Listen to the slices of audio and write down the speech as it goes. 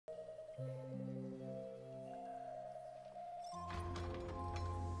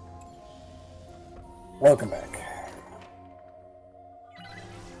Welcome back.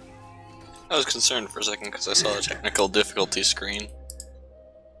 I was concerned for a second because I saw the technical difficulty screen.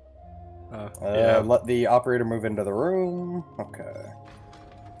 Yeah. Let the operator move into the room. Okay.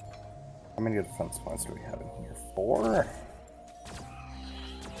 How many defense points do we have in here? 4?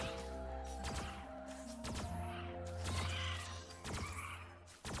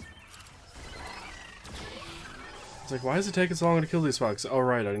 It's like, why does it take so long to kill these fucks? Oh,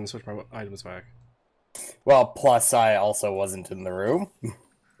 right, I didn't switch my items back. Well, plus I also wasn't in the room.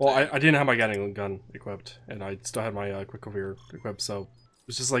 Well, I didn't have my gun equipped, and I still had my quick cover equipped, so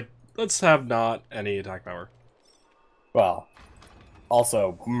it's just like, let's have not any attack power. Well,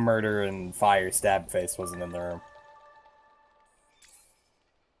 also, murder and fire stab face wasn't in the room.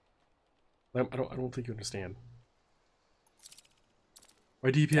 I don't think you understand.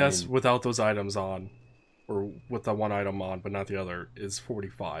 My DPS without those items on, or with the one item on but not the other, is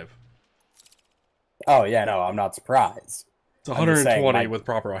 45. Oh yeah, no, I'm not surprised. It's 120 with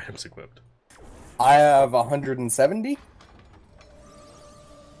proper items equipped. I have 170.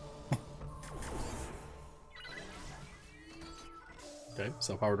 Okay,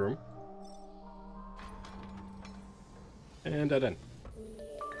 self-powered room. And dead end.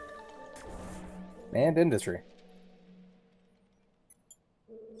 And industry.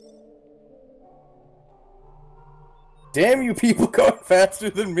 Damn you people going faster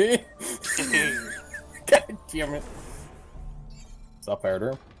than me! God damn it. Self-powered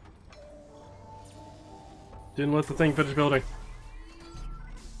room. Didn't let the thing finish building.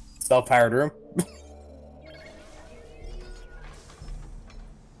 Self-powered room.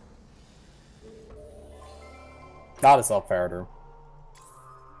 Not a self-powered room.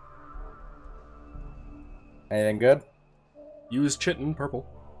 Anything good? Use Chitin, purple.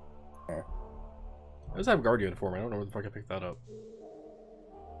 Yeah. I just have guard uniform. I don't know where the fuck I picked that up.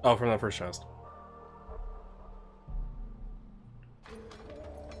 Oh, from that first chest.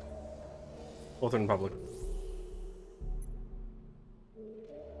 Both are in public.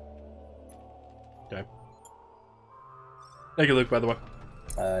 Okay. Thank you, Luke, by the way.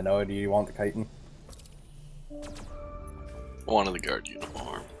 No, do you want the chitin? One of the guard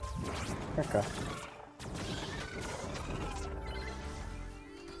uniform. Okay.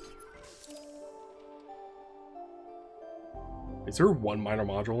 Is there one minor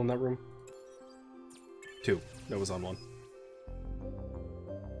module in that room? 2. That was on 1.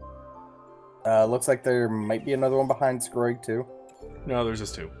 Looks like there might be another one behind Scroig too. No, there's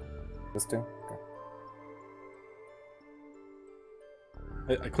just 2. Just 2?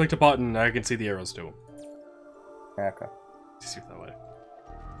 Okay. I clicked a button and I can see the arrows too. Okay. See it that way.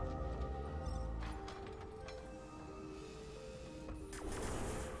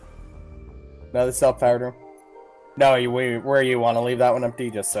 Another self-powered room. No, where you want to leave that one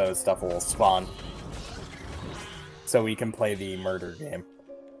empty, just so stuff will spawn. So we can play the murder game.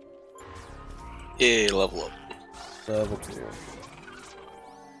 Yay, level up. Level 2.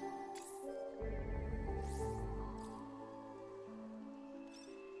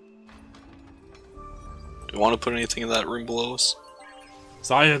 Do you want to put anything in that room below us?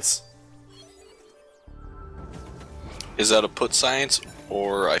 Science! Is that a put science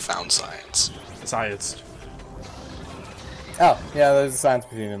or I found science? Science. Oh, yeah, there's a science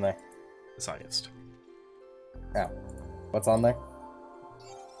machine in there. Science. Oh. What's on there?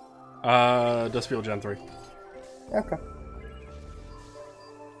 Dustfield Gen 3. Okay.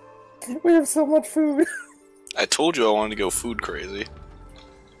 We have so much food. I told you I wanted to go food crazy.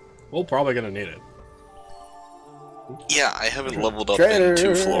 We're probably gonna need it. Yeah, I haven't leveled up Trader. in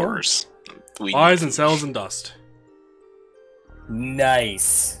 2 floors. Eyes and cells and dust.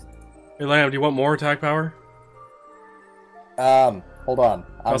 Nice. Hey Lamb, do you want more attack power? Hold on.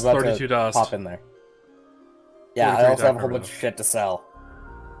 I was Plus about 32 to dust. pop in there. Yeah, I 33 also have a attack whole power, bunch of shit to sell.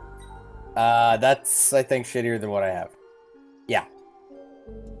 That's, I think, shittier than what I have. Yeah.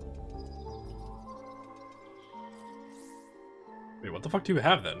 Wait, what the fuck do you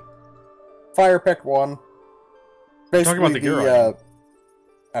have then? Fire pick 1. Basically, talking about the gear item.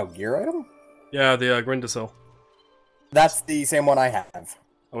 Oh, gear item? Yeah, the Grindasil. That's the same one I have.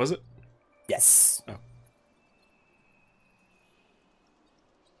 Oh, was it? Yes. Oh.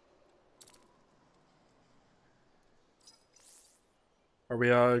 Are we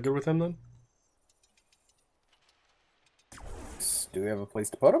good with him then? Do we have a place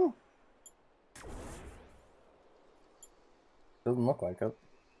to put him? Doesn't look like it.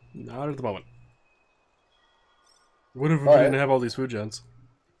 Not at the moment. What if we All didn't right. have all these food gens?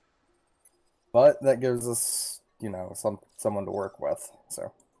 But that gives us, you know, someone to work with,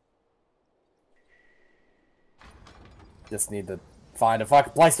 so. Just need to find a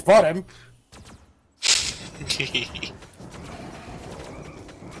fucking place to put him.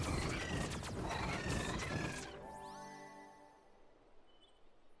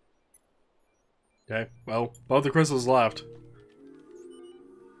 Okay, well, both the crystals left.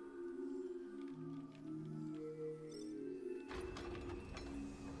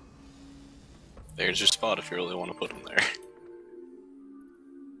 There's your spot if you really want to put them there.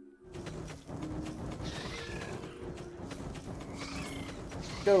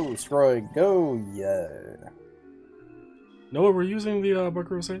 Go, Scroy, go, yeah. Noah, we're using the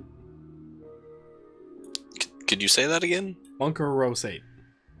bunker rosate? Could you say that again? Bunker rosate.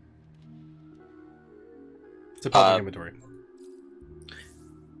 It's a public inventory.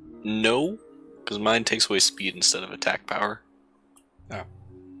 No, because mine takes away speed instead of attack power. Oh.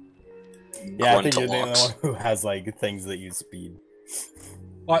 Yeah, I think you're the only one who has, like, things that use speed.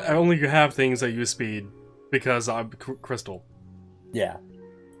 Well, I only have things that use speed because I'm crystal. Yeah.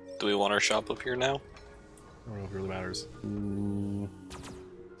 Do we want our shop up here now? I don't know if it really matters.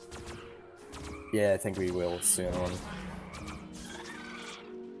 Yeah, I think we will soon.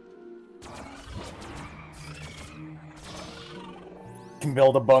 Can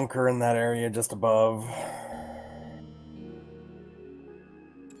build a bunker in that area just above.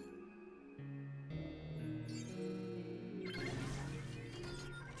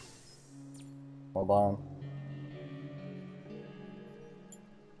 Hold on.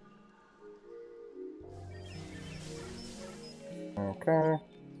 Okay.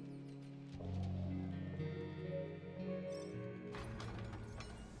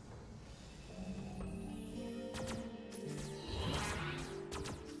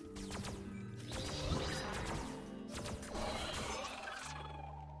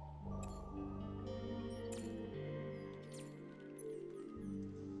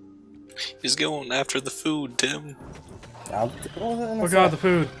 He's going after the food, Tim. I'll deal with it in a Oh god, sec. the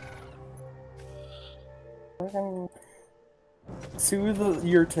food! Soothe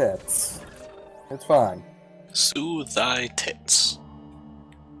your tits. It's fine. Soothe thy tits.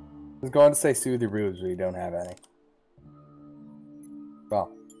 I was going to say soothe your boobs, but you don't have any.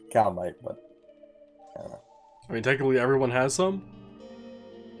 Well, Cal might, but I don't know. I mean, technically everyone has some?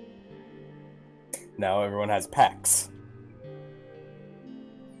 No, everyone has pecs.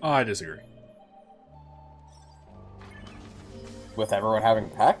 Oh, I disagree. With everyone having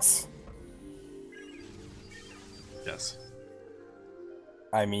pecs? Yes.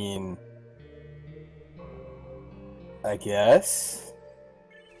 I mean... I guess?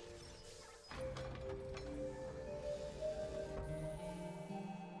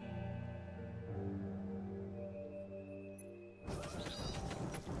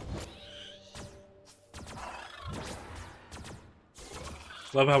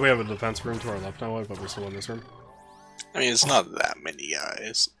 Love how we have a defense room to our left now, but we're still in this room. I mean, it's not that many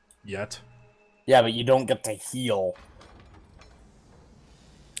guys. Yet. Yeah, but you don't get to heal.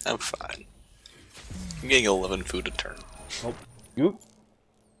 I'm fine. I'm getting 11 food a turn. Oh.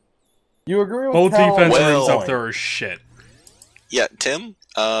 You agree with Both Cal defense Well- rooms up there are shit. Yeah, Tim,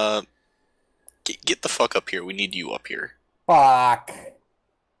 get the fuck up here. We need you up here. Fuck.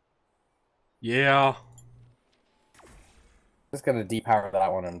 Yeah. Just gonna depower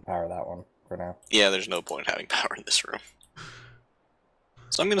that one and power that one for now. Yeah, there's no point having power in this room.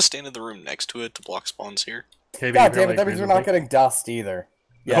 So I'm gonna stand in the room next to it to block spawns here. KB God damn apparently it, that means we're agrees not with me. getting dust either.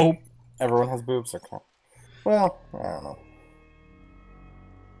 Yeah, Nope. everyone has boobs. Okay. Well, I don't know.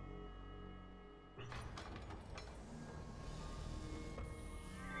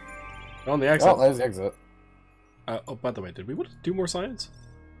 On the exit. Oh, there's the exit. Oh, by the way, did we want to do more science?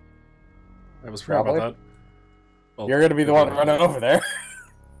 I was forgot about Probably. that. Well, You're gonna be the one running over there.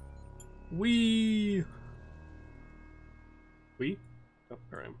 We. Oh,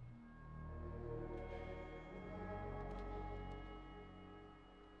 there I am.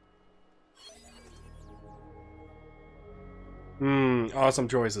 Awesome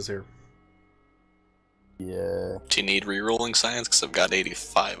choices here. Yeah. Do you need re-rolling science? Because I've got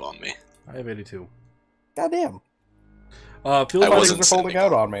 85 on me. I have 82. Goddamn. Field I Medic, wasn't Things are folding sending-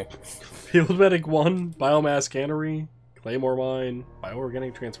 out on me. Field Medic 1, Biomass Cannery, Claymore Mine,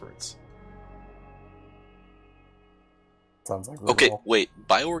 Bioorganic Transference. Sounds like Okay, reroll. wait.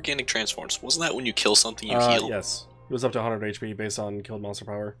 Bioorganic transforms. Wasn't that when you kill something you heal? Yes. It was up to 100 HP based on killed monster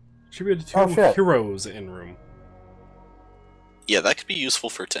power. Attributed to Oh, shit. heroes in room. Yeah, that could be useful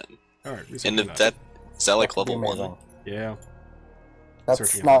for Tim. Alright, And if that is that like That would be level 1? amazing. Yeah. That's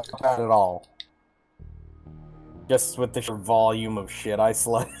Searching not effect. bad at all. Just with the sheer volume of shit I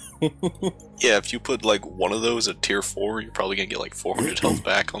slay. Yeah, if you put like one of those at tier 4, you're probably gonna get like 400 health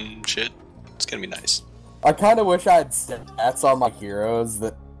back on shit. It's gonna be nice. I kind of wish I had stats on my heroes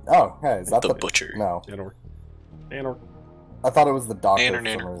that... Oh, hey, is that The butcher. No. Yeah, don't worry. Nanner. I thought it was the doctor Nanner,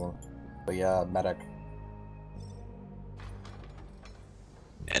 for some nanner. reason. But yeah, medic.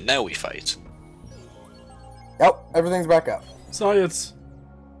 And now we fight. Yep, everything's back up. Science!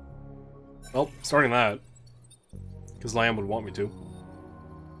 Well, starting that. Because Lamb would want me to.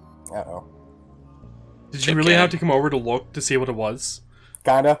 Uh-oh. Did you really have to come over to look to see what it was?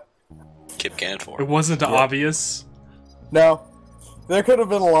 Kinda. Kip Ganfor. It wasn't obvious. No. There could have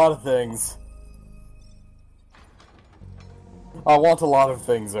been a lot of things. I want a lot of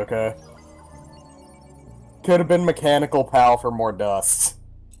things, okay? Could have been mechanical pal for more dust.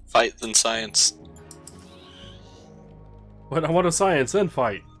 Fight then science. But I want a science, then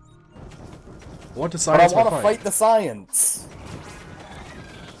fight. I want a But I science, want to fight the science.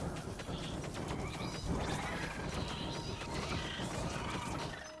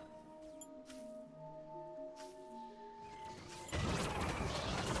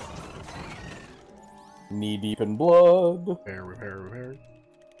 Knee deep in blood. Repair, repair, repair.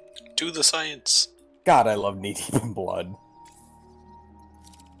 Do the science. God, I love knee deep in blood.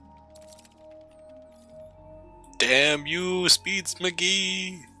 Damn you, Speeds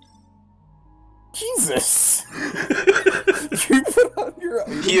McGee! Jesus! You put on your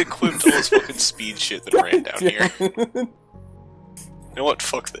item. He equipped all his fucking speed shit that ran down here. Damn. You know what?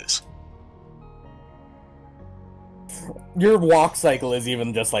 Fuck this. Your walk cycle is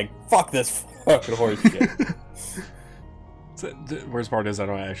even just like, fuck this fucking horse shit. So, the worst part is I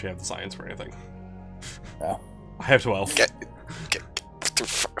don't actually have the science for anything. Oh. I have 12. Get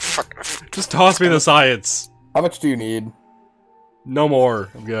fuck. Just toss me the science. How much do you need? No more.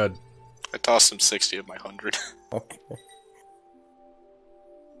 I'm good. I tossed him 60 of my 100. Okay.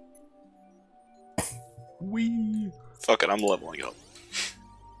 Wee. Fuck it, I'm leveling up.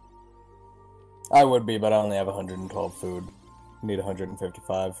 I would be, but I only have 112 food. Need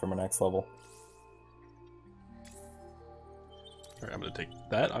 155 for my next level. Alright, I'm gonna take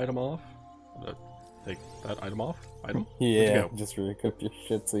that item off. I'm gonna take that item off. Item? Yeah, go. just recoup your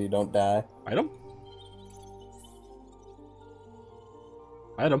shit so you don't die. Item?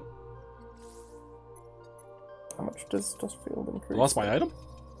 Item. How much does dust field I increase? lost my item?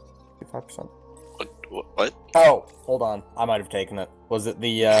 5%. What? Oh, hold on. I might have taken it. Was it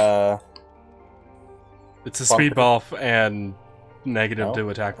the, It's a Bumper. speed buff and negative Oh, to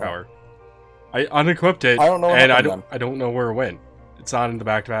attack oh. power. I unequipped it, I don't know what and happened I don't know where it went. It's not in the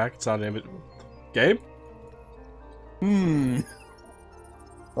back-to-back. It's not in the game.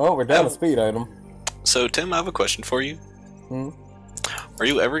 Oh, we're down Oh. a speed item. So, Tim, I have a question for you. Hmm? Are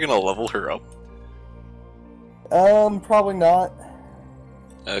you ever gonna level her up? Probably not.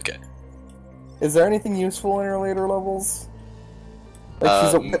 Okay. Is there anything useful in her later levels?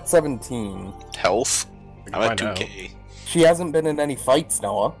 Like, she's at 17. Health? We can I'm at find out. 2k. She hasn't been in any fights,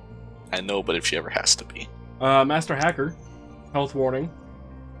 Noah. I know, but if she ever has to be. Master Hacker, health warning,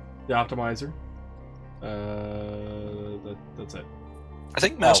 the optimizer. That's it. I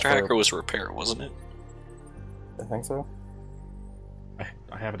think Master for- Hacker was repair, wasn't it? I think so.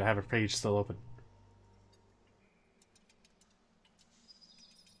 I happen to have her page still open.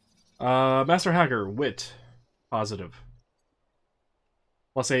 Master Hacker, wit, positive.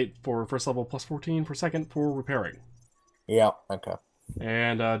 +8 for first level, +14 for second for repairing. Yeah, okay.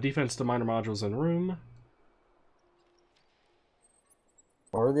 And defense to minor modules in room.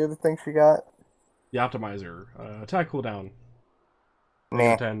 What were the other things she got? The optimizer, attack cooldown,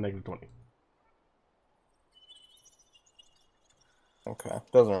 Nah. -10, -20. Okay,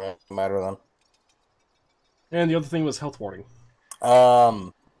 doesn't really matter then. And the other thing was health warning.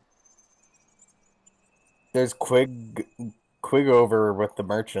 There's Quig over with the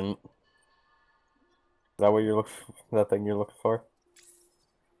merchant. Is that what you're looking? That thing you're looking for?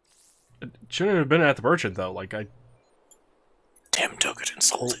 It shouldn't have been at the merchant though. Like Tim took it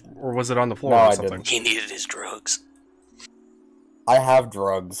insulted. or was it on the floor No, or I something? didn't. He needed his drugs. I have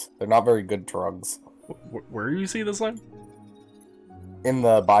drugs. They're not very good drugs. Where do you see this line? In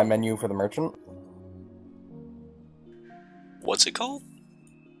the buy menu for the merchant, What's it called?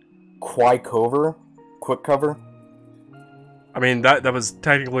 Quick cover. I mean, that was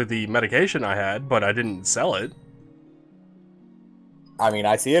technically the medication I had, but I didn't sell it. I mean,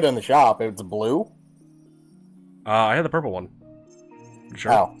 I see it in the shop. It's blue. I had the purple one. You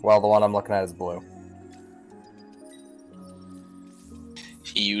sure? Oh, well, the one I'm looking at is blue.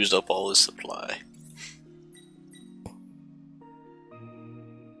 He used up all his supply.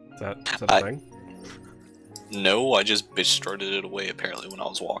 Is that a thing? No, I just bitch started it away apparently when I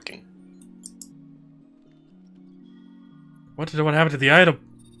was walking. What happened to the item?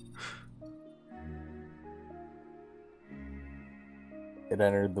 It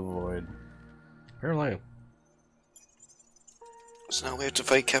entered the void. Where am I? So now we have to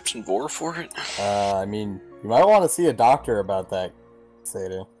fight Captain Vor for it? I mean, you might want to see a doctor about that,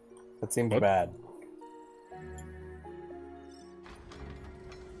 Sadie. That seems What? bad.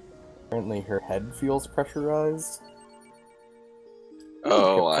 Apparently her head feels pressurized.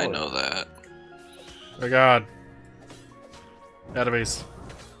 Oh, I know that. Oh god. Database.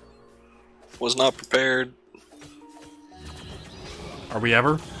 Was not prepared. Are we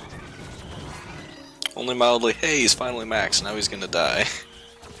ever? Only mildly. Hey, he's finally max. Now he's gonna die.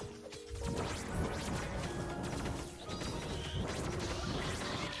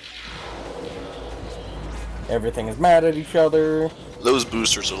 Everything is mad at each other. Those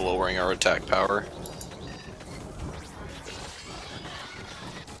boosters are lowering our attack power.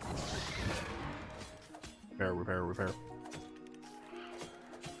 Repair.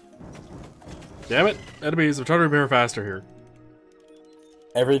 Damn it! Enemies, I'm trying to repair faster here.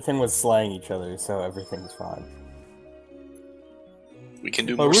 Everything was slaying each other, so everything's fine. We can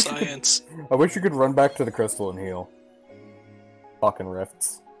do more science. I wish you could run back to the crystal and heal. Fucking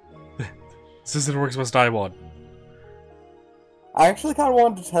rifts. System works must die one. I actually kind of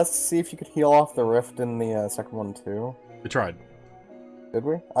wanted to test to see if you could heal off the rift in the second one too. We tried. Did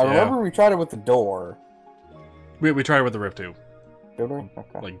we? I remember we tried it with the door. We tried with the rift too. Did we?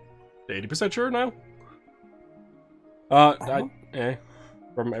 Okay. Like 80% sure now?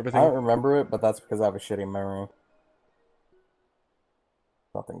 From everything. I don't remember it, but that's because I have a shitty memory.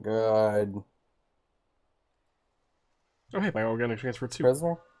 Nothing good. Oh hey, my organic transfer too.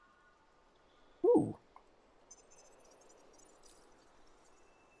 Prisoner? Ooh.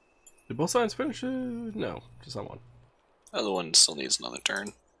 Did both sides finish? No, just that one. Other one still needs another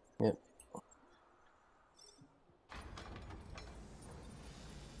turn. Yep.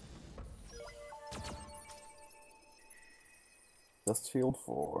 Just field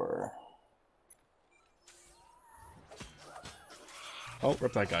 4. Oh,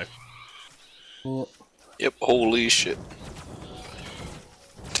 rip that guy. Yep. Yep, holy shit.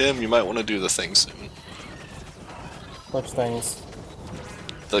 Tim, you might want to do the thing soon. Which things?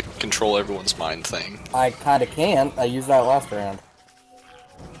 The control everyone's mind thing. I kinda can't. I used that last round.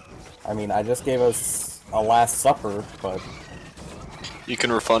 I mean, I just gave us a last supper, but... You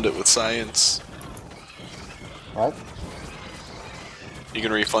can refund it with science. What? You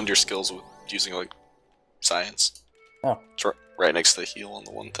can refund your skills with using, like, science. Oh. It's right next to the heal on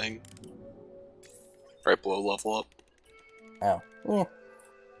the one thing. Right below level up. Oh. Yeah.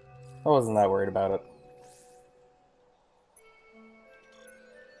 I wasn't that worried about it.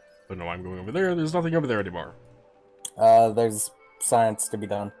 But no, I'm going over there. There's nothing over there anymore. There's science to be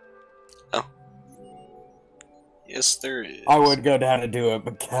done. Oh. Yes, there is. I would go down and do it,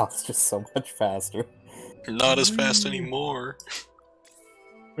 but Cal's just so much faster. Not as fast anymore.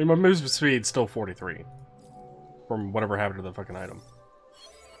 I mean, my move speed's still 43. From whatever happened to the fucking item.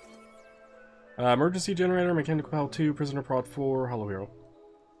 Emergency generator, mechanical pal 2, prisoner prod 4, hollow hero.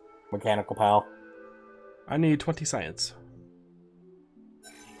 Mechanical pal. I need 20 science.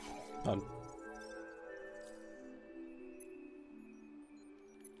 Done.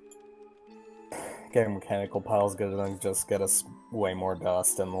 Getting mechanical pals gonna just get us way more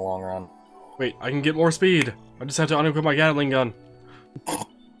dust in the long run. Wait, I can get more speed! I just have to unequip my Gatling gun. I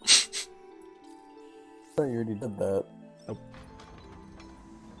thought you already did that. Nope.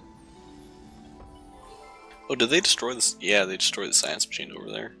 Oh, did they destroy this? Yeah, they destroyed the science machine over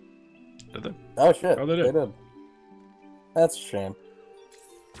there. Did they? Oh shit, Oh, they did. That's a shame.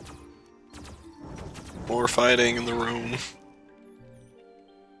 More fighting in the room.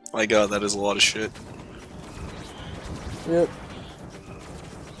 My god, that is a lot of shit. Yep.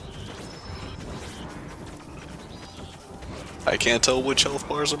 I can't tell which health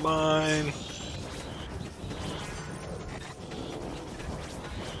bars are mine.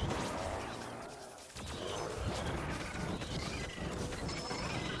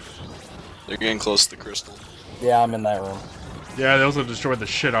 They're getting close to the crystal. Yeah, I'm in that room. Yeah, they also destroyed the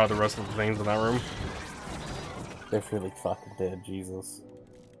shit out of the rest of the things in that room. They really fucking did, Jesus.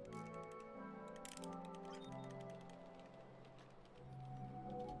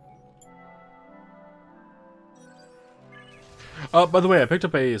 By the way, I picked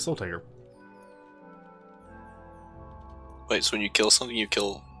up a Soul Taker. Wait, so when you kill something, you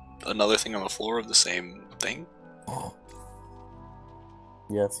kill another thing on the floor of the same thing?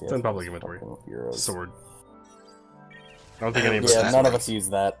 Yes, yes. It's in public inventory. Fucking heroes. Sword. I don't think any of us Yeah, have none that. of us use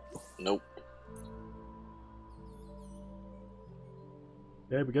that. Nope.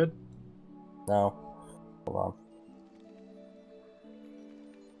 Yeah, we good? No. Hold on.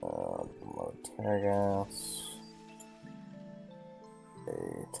 More tear gas. A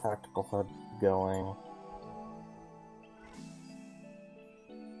tactical HUD going.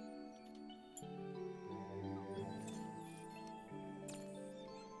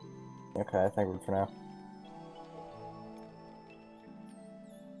 Okay, I think we're for now.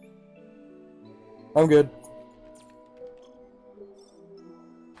 I'm good.